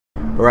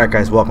Alright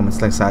guys, welcome to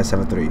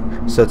Sanity.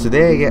 So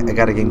today I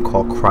got a game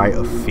called Cry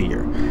of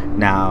Fear.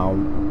 Now,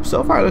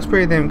 so far it looks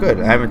pretty damn good.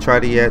 I haven't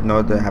tried it yet,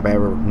 nor have I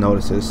ever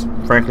noticed this.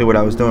 Frankly, what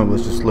I was doing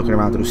was just looking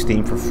around through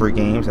Steam for free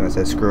games, and I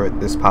said screw it,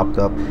 this popped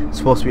up. It's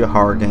supposed to be a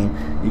horror game.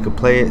 You can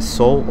play it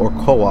solo or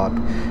co-op,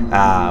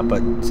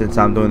 but since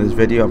I'm doing this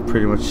video, I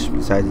pretty much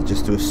decided to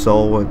just do a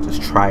solo and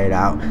just try it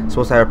out. It's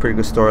supposed to have a pretty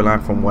good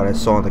storyline from what I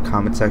saw in the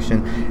comment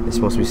section. It's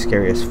supposed to be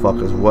scary as fuck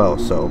as well,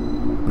 so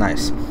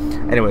nice.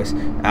 Anyways,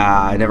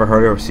 I never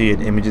heard or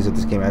seen images of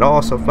this game at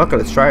all, so fuck it,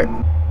 let's try it.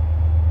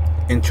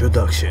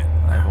 Introduction.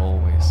 I've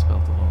always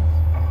felt alone.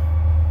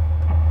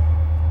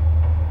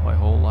 My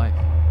whole life.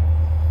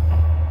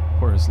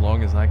 For as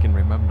long as I can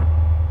remember.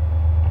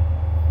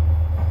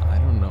 I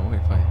don't know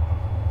if I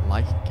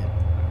like it.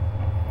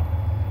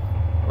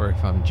 Or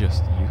if I'm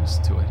just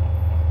used to it.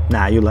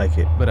 Nah, you like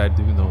it. But I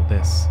do know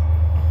this.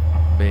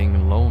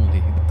 Being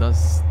lonely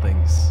does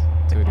things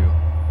to you.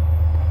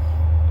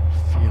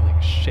 Feeling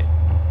shit.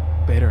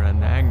 Bitter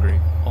and angry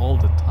all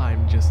the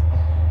time just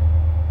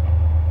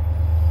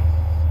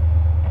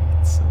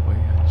eats away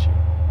at you.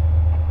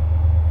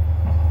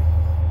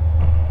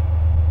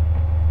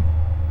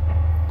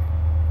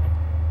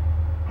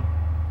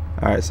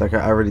 Alright, so I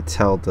can already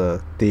tell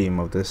the theme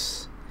of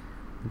this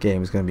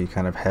game is going to be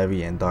kind of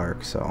heavy and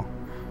dark, so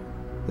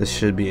this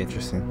should be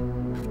interesting.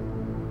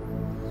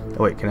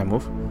 Oh wait, can I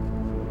move?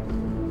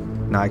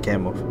 No, I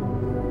can't move.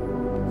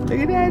 Look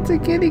at that, it's a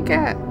kitty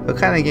cat. What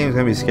kind of game is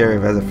gonna be scary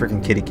if it has a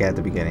freaking kitty cat at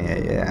the beginning?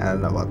 Yeah, I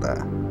don't know about that.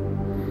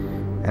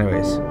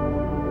 Anyways.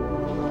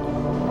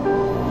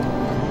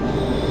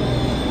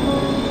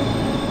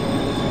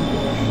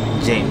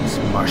 James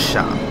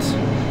Marchant.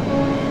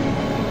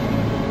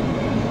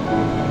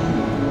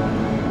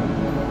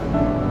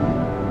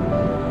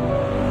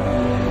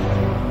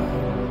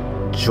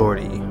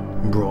 Jordy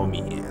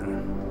Bromian.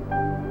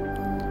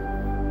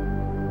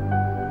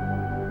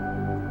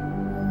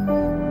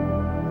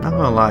 Not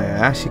gonna lie, I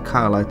actually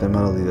kind of like the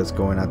melody that's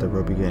going at the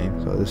Ruby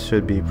game, so this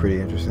should be pretty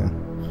interesting.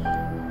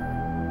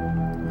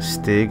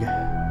 Stig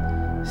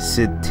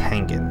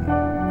Sidtangen.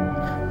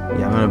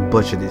 Yeah, I'm gonna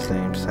butcher these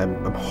names.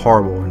 I'm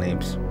horrible with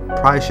names.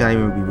 Probably shouldn't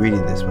even be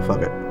reading this, but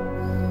fuck it.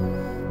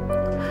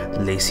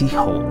 Lacey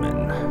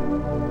Holman.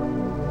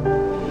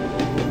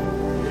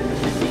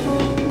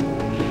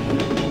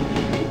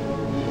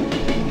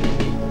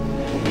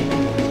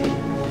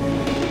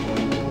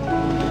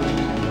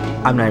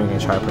 I'm not even gonna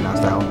try to pronounce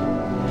that one.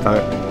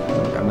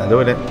 I'm not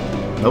doing it.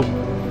 Nope.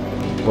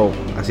 Whoa,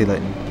 I see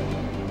lightning.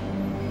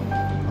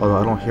 Although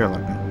I don't hear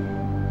lightning.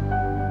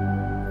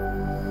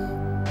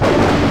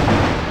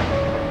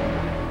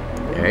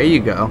 There you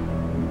go.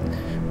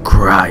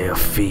 Cry of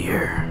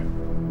Fear.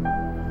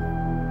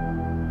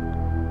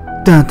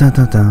 Dun dun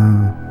dun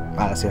dun.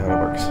 Alright, let's see how that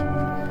works.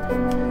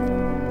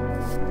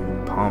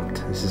 I'm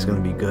pumped. This is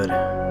gonna be good.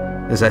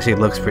 This actually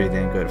looks pretty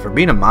damn good. For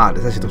being a mod,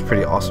 this actually looks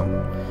pretty awesome.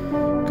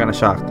 Kinda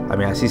shocked. I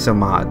mean, I see some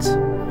mods.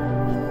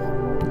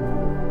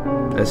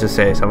 Let's just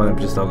say some of them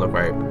just don't look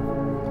right.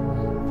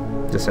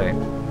 Just saying.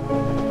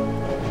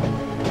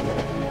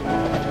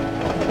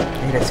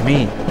 Hey, that's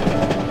me.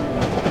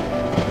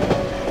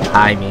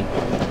 Hi, me.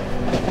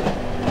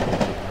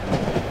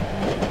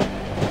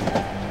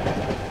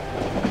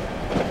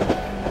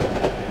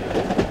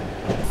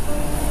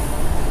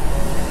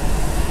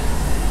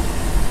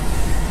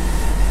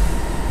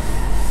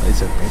 At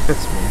least I think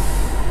that's me.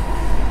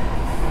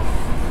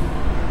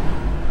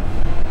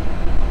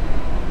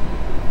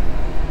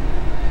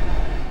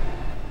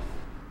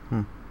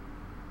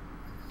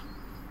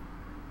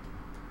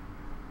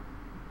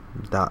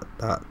 Dot.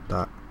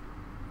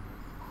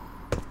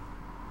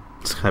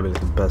 It's gotta be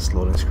the best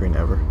loading screen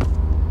ever.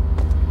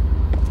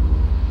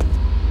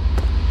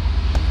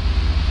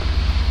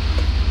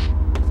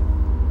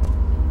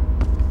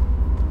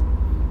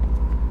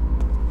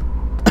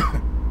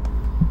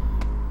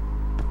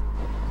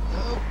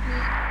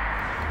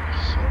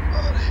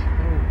 Somebody.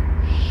 Oh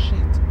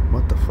shit.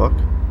 What the fuck?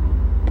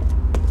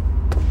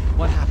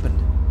 What happened?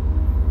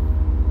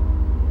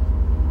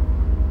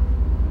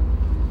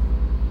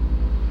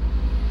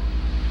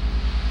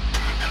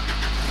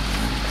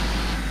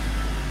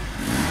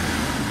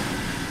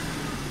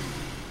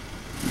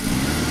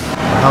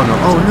 Oh no,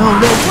 oh no,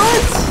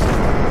 what?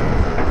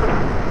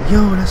 Yo,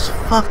 that's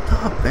fucked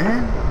up,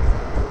 man.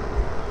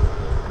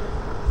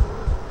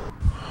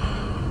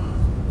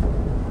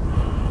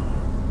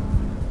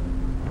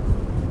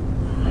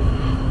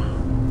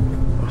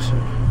 Oh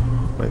shit.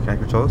 Wait, can I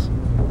control this?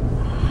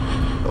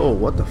 Oh,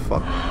 what the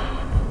fuck?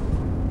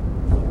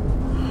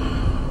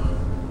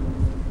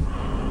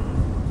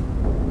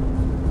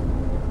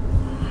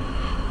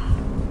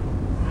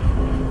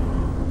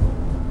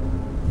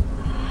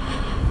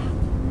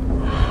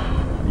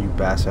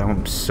 Bastard,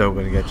 I'm so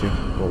gonna get you.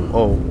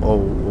 Oh,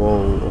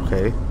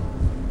 okay.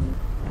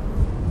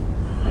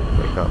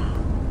 Wake up.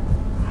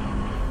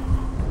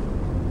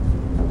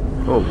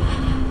 Oh.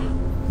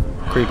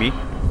 Creepy.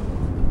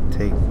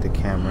 Take the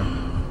camera.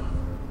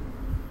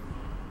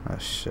 Oh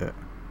shit.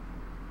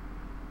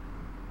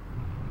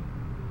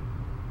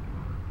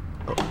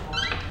 Oh.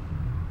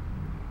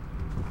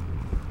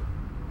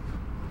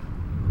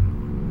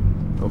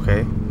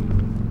 Okay.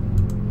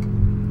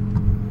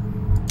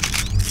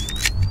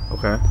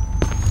 Okay.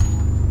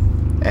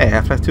 Hey,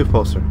 Half Life 2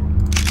 poster.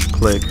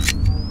 Click.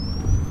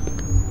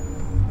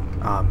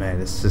 Oh man,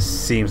 this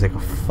just seems like a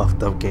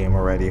fucked up game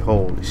already.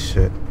 Holy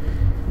shit.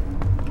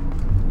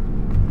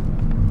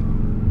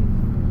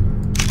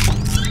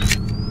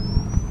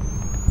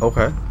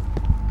 Okay.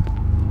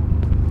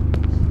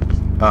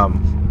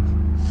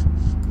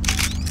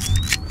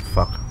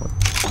 Fuck. What?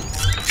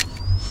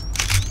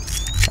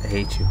 I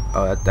hate you.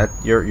 Oh, that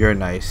you're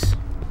nice.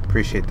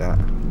 Appreciate that.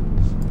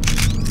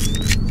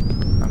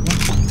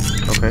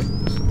 Okay.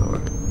 That's the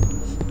door.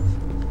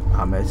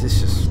 Oh man, this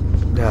just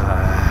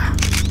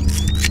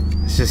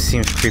this just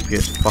seems creepy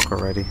as fuck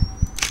already.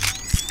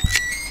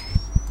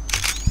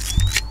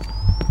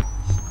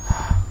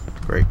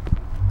 Great.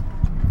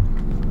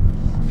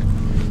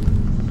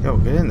 Yo,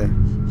 get in there.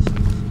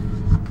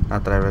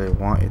 Not that I really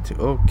want you to.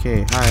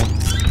 Okay, hi.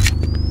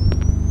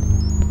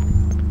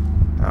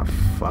 Oh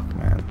fuck,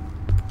 man.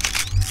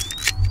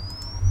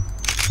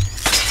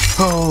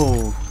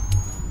 Oh,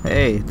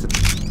 hey. It's a,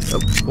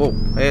 oh, whoa,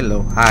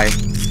 hello, hi.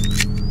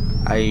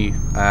 I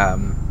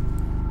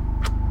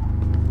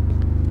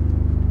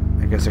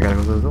guess I gotta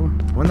go to the door.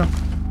 Window.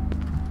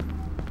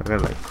 I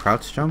gotta like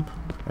crouch jump.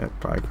 Yeah,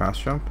 probably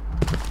crouch jump.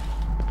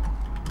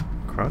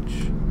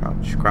 Crouch,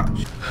 crouch,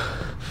 crouch.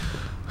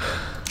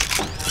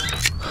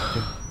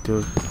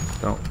 Dude,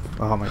 don't.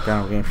 Oh my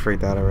god, I'm getting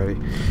freaked out already.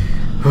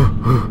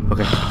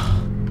 Okay.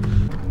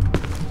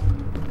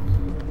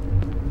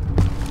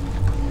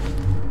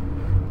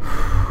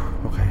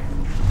 Okay.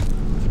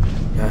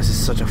 Yeah, this is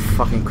such a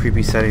fucking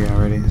creepy setting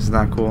already. This is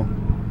not cool.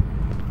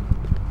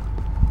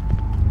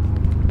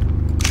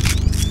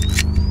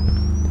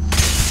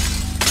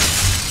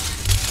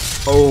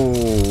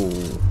 Oh.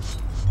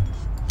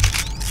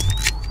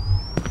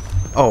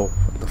 Oh,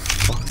 what the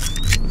fuck?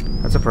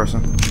 That's a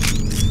person.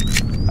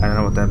 I don't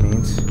know what that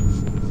means.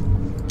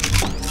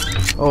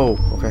 Oh,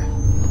 okay.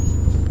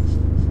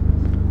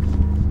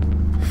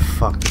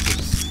 Fuck,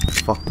 this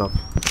is fucked up.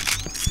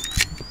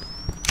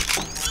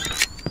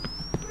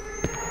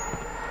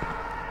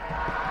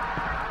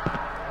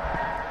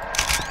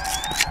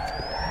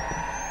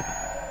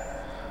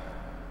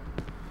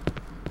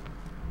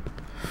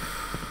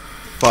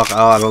 Fuck,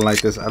 oh, I don't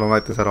like this. I don't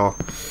like this at all.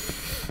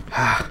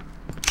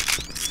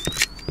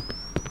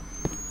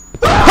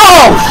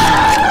 Oh!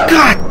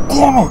 God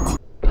damn it!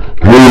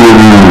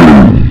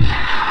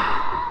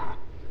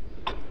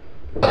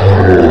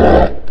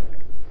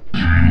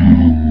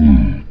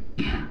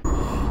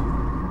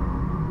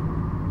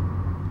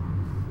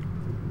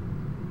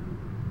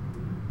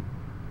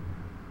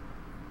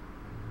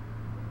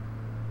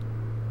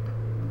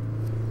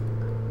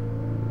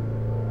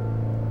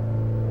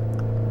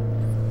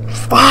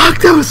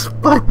 Fuck, that was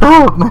fucked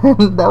up,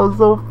 man. That was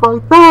so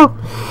fucked up.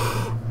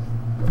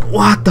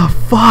 What the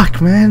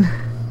fuck, man?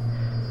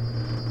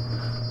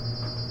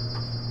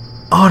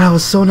 Oh, that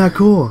was so not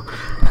cool.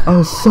 That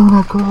was so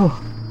not cool.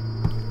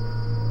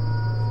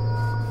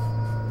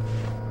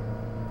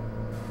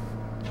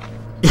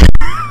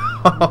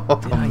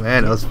 Oh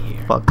man, that was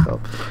fucked up.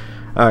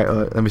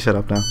 Alright, let me shut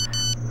up now.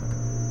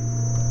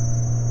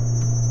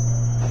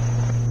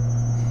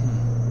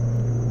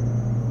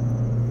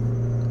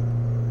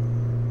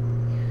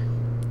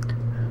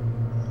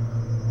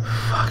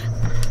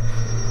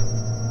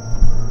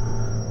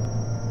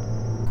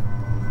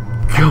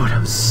 Yo, that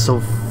was so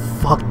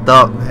fucked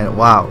up, man.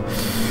 Wow.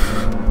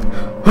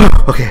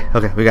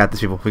 Okay, we got this,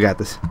 people. We got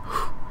this.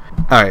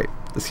 Alright,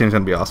 this game's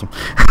gonna be awesome.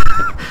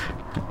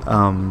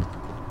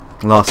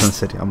 Lost in the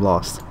city. I'm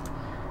lost.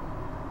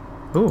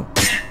 Ooh.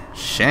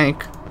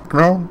 Shank.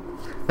 Man.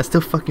 That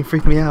still fucking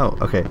freaked me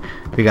out. Okay,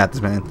 we got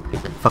this, man.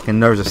 Fucking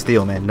nerves of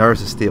steel, man.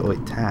 Nerves of steel.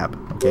 Wait, tab.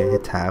 Okay,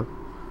 hit tab.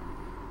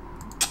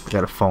 We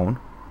got a phone.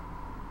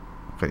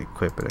 Okay,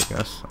 equip it, I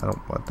guess. I don't.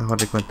 What the hell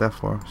did I equip that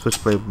for?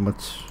 Switchblade,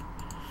 much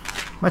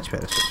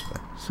better.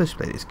 Switchblade.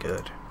 Switchblade is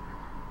good.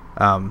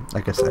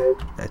 Like I said,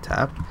 I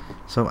tab.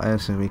 So I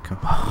instantly come.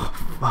 Oh,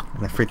 fuck,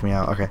 that freaked me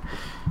out. Okay.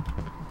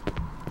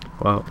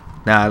 Well,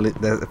 now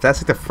if that's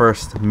like the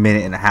first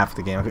minute and a half of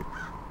the game,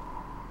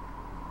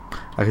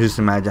 I could just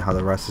imagine how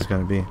the rest is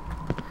gonna be.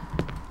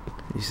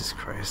 Jesus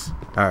Christ.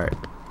 All right.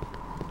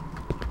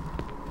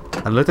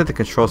 I looked at the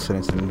control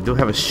settings and they do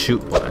have a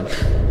shoot button.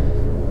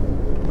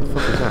 What the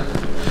fuck is that?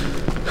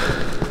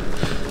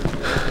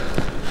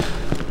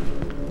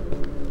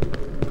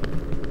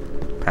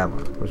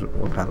 Padlock.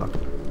 What padlock?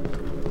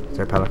 Is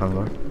there a padlock on the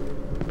door?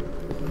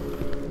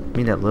 I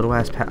mean that little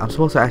ass pad. I'm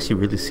supposed to actually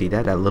really see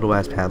that little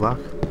ass padlock.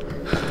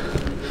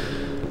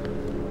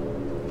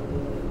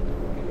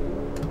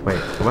 Wait,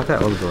 what about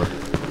that other door?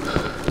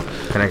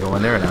 Can I go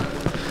in there or not?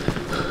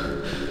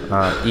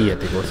 E, I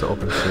think, was to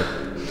open shit.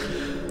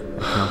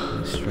 No,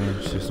 it's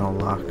strange. There's no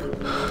lock.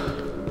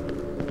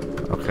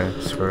 Okay,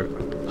 screw it.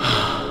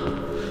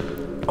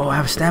 Oh, I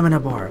have a stamina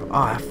bar.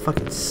 Oh, that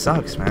fucking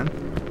sucks, man.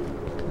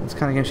 This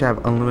kind of game should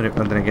have unlimited,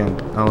 but then again,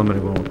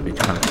 unlimited won't be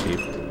kind of cheap.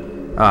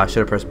 I should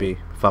have pressed B.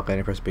 Fuck, I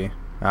didn't press B.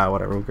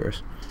 Whatever, who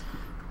cares?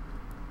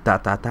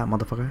 That,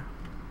 motherfucker.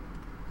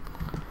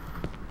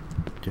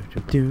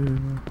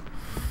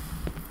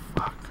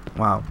 Fuck.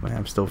 Wow, man,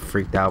 I'm still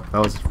freaked out. That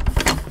was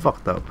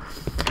fucked up.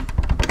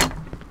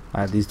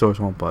 Alright, these doors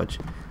won't budge.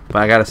 But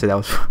I gotta say, that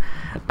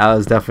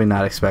was definitely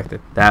not expected.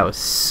 That was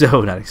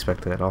so not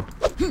expected at all.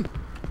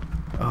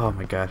 Oh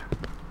my god.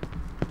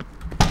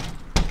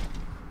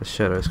 The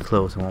shutter is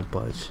closed and won't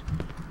budge.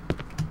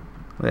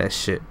 Look at that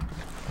shit.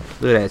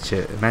 Look at that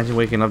shit. Imagine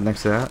waking up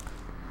next to that.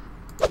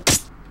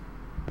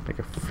 Like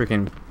a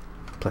freaking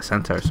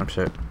placenta or some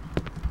shit.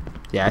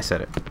 Yeah, I said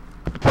it.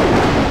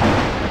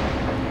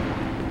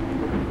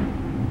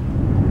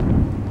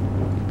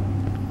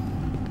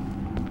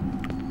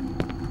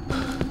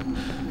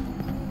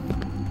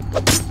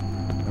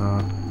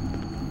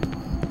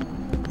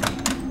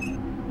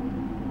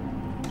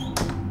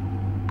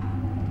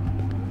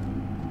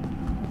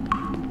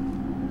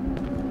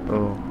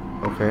 Oh,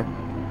 okay.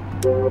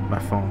 My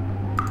phone.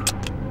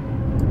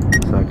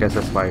 So I guess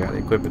that's why I gotta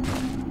equip it.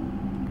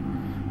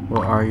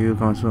 Where are you?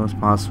 Going as soon as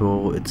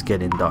possible. It's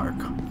getting dark.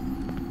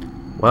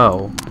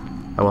 Well,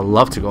 I would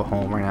love to go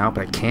home right now,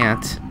 but I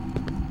can't.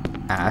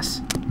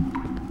 Ass.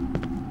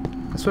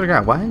 I swear to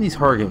God, why in these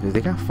horror games? They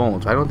got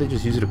phones. Why don't they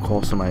just use it to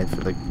call somebody for,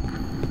 like,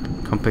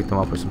 come pick them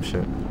up or some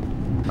shit?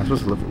 Am I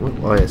supposed to look?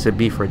 Oh yeah, it said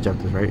B for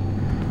objective, right?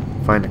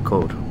 Find the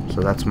code.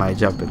 So that's my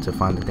objective, to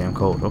find the damn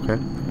code. Okay.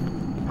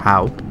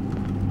 How?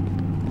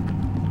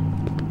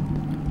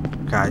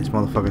 God, these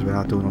motherfuckers been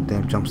out doing no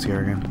damn jump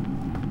scare again.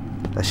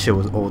 That shit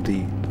was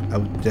OD.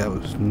 That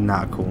was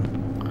not cool.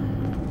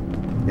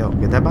 Yo,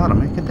 get that bottle,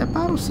 man. Get that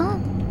bottle,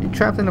 son. You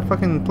trapped in a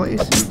fucking place.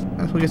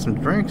 Let's go get some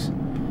drinks.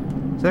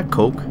 Is that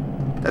Coke?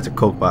 That's a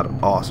Coke bottle.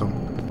 Awesome.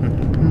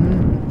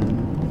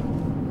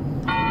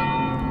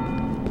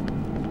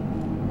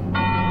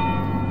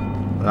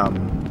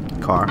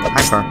 Car.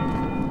 Hi, car.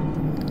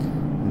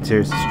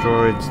 Interior's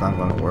destroyed. It's not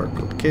gonna work.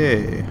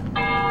 Okay.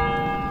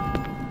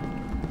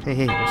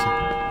 Hey, what's up?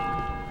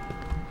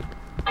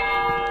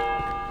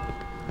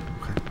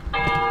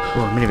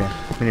 Oh, minivan.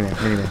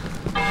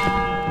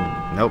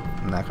 Nope,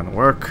 not gonna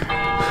work.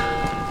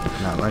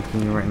 Not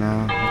liking you right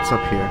now. What's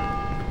up here?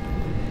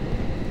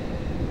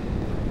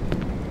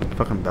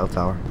 Fucking bell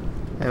tower.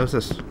 Hey, what's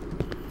this? I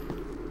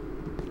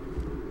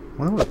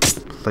wonder what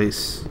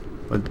place.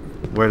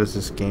 Where does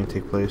this game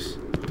take place?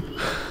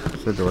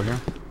 Is there a door here?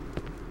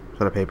 Is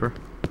that a paper?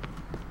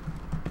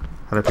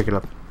 How do I pick it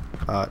up?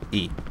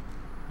 E.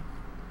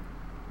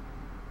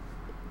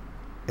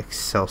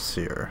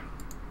 Excelsior.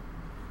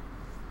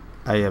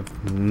 I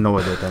have no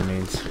idea what that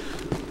means.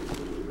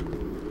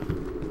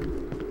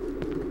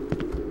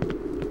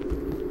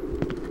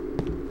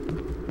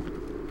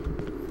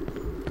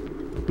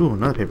 Ooh,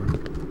 another paper.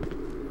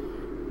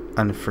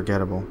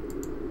 Unforgettable.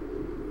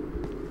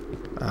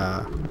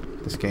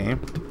 This game.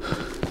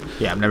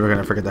 Yeah, I'm never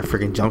gonna forget that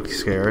freaking jump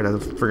scare. That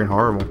was freaking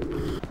horrible.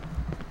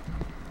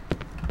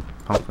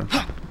 Pumpkin.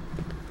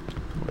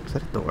 Wait, is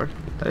that a door?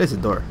 That is a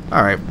door.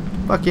 Alright.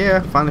 Fuck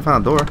yeah, finally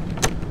found a door.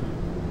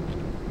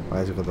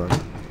 Why is it a door?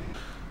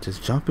 Does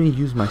jumping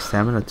use my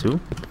stamina too?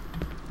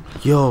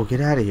 Yo,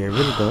 get out of here. It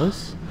really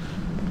does?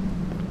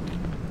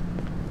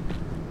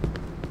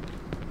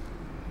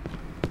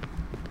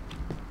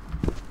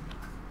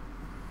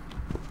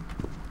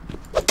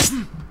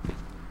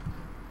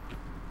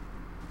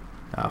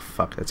 Oh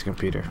fuck, that's a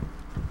computer.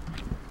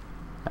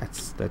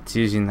 That's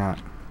using that.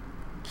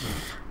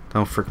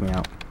 Don't freak me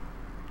out.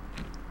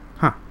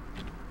 Huh.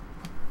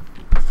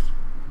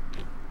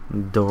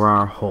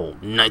 Dorar Hole,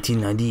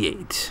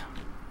 1998.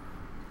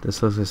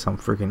 This looks like some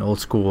freaking old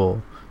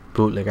school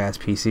bootleg ass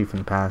PC from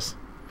the past.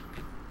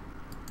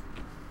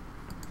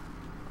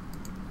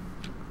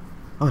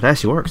 Oh, that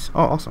actually works.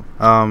 Oh, awesome.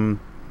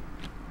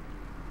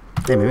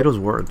 Hey, maybe those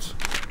words.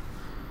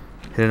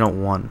 Hidden note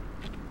 1.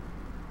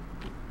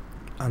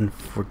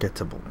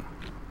 Unforgettable.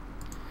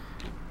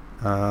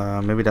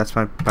 Maybe that's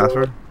my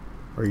password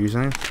or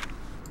username.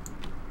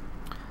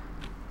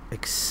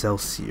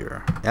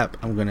 Excelsior. Yep,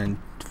 I'm gonna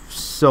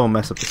so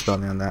mess up the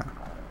spelling on that.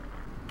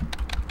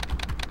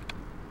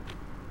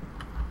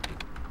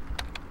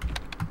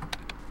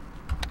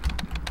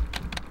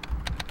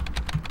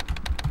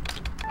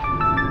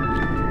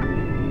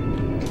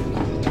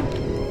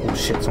 Oh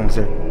shit, someone's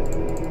there.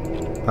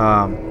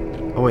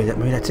 Oh wait,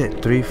 maybe that's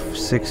it.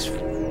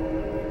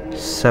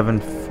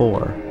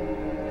 3674.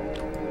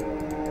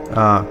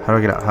 How do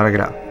I get out? How do I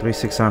get out?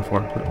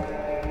 3674.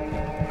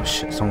 Oh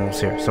shit, someone was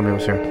here. Somebody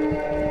was here.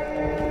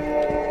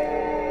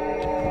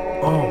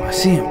 Oh, I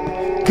see him.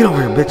 Get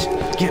over here, bitch.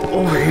 Get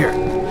over here.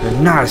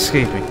 You're not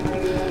escaping.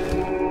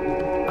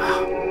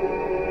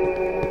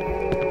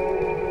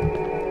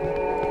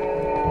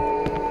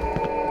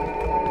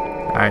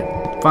 Alright,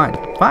 fine.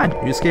 Fine.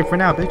 You escape for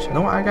now, bitch.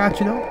 No, I got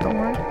you, though. Don't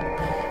worry.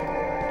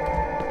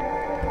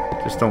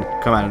 Just don't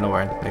come out of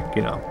nowhere and, like,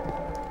 you know,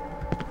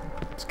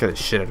 scare the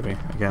shit out of me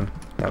again.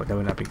 That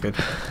would not be good.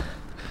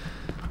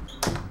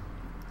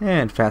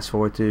 And fast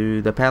forward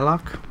to the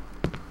padlock.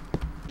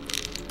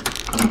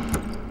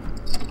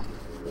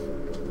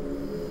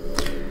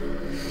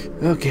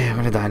 Okay, I'm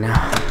gonna die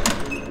now.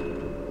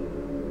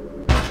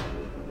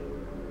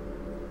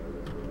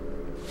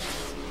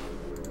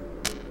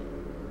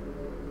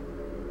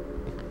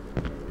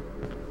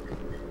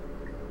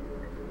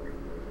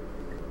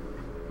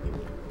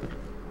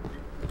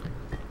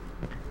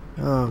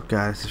 Oh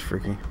god, this is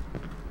freaky.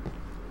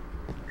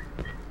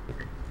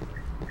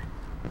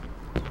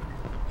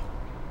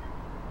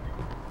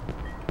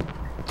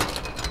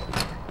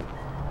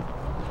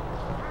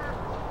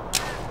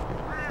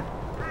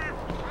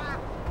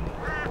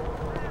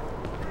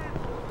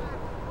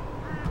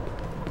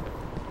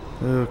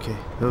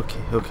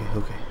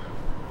 Okay.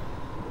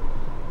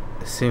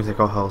 It seems like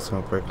all hell's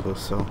gonna break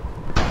loose, so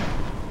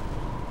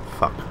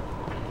fuck.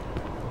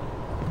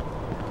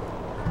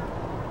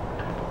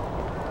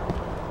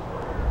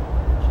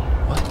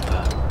 What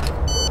the?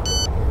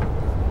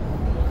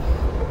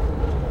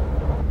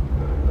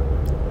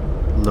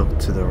 Look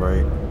to the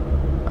right.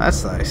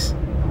 That's nice.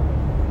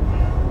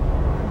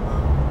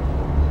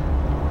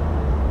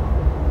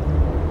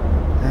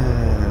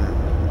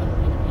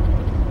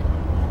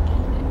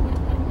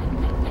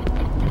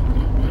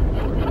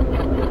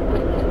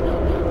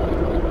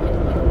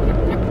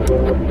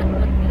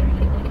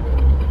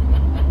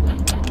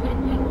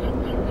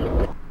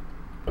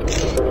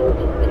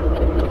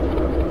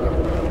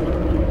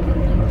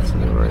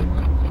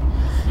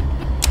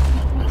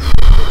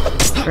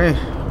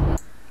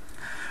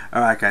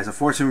 Alright guys,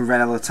 unfortunately we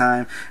ran out of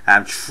time.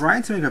 I'm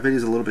trying to make our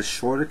videos a little bit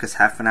shorter because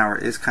half an hour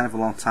is kind of a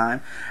long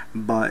time.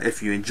 But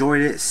if you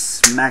enjoyed it,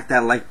 smack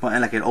that like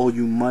button like it owe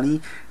you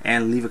money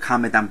and leave a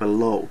comment down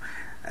below.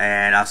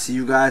 And I'll see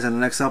you guys on the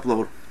next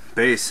upload.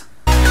 Peace.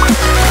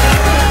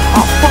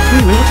 Oh fuck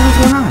me, man, what the hell's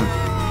going on?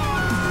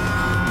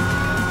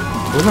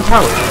 Where's my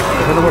power?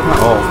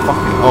 Oh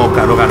fucking, oh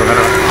god, oh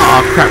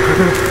crap.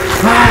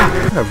 Ah!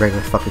 That's not a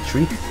regular fucking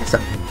tree. That's the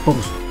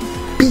most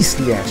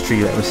beastly ass tree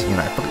I've ever seen in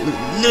my life.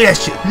 Look at that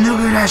shit. Look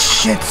at that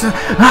shit.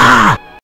 Ah!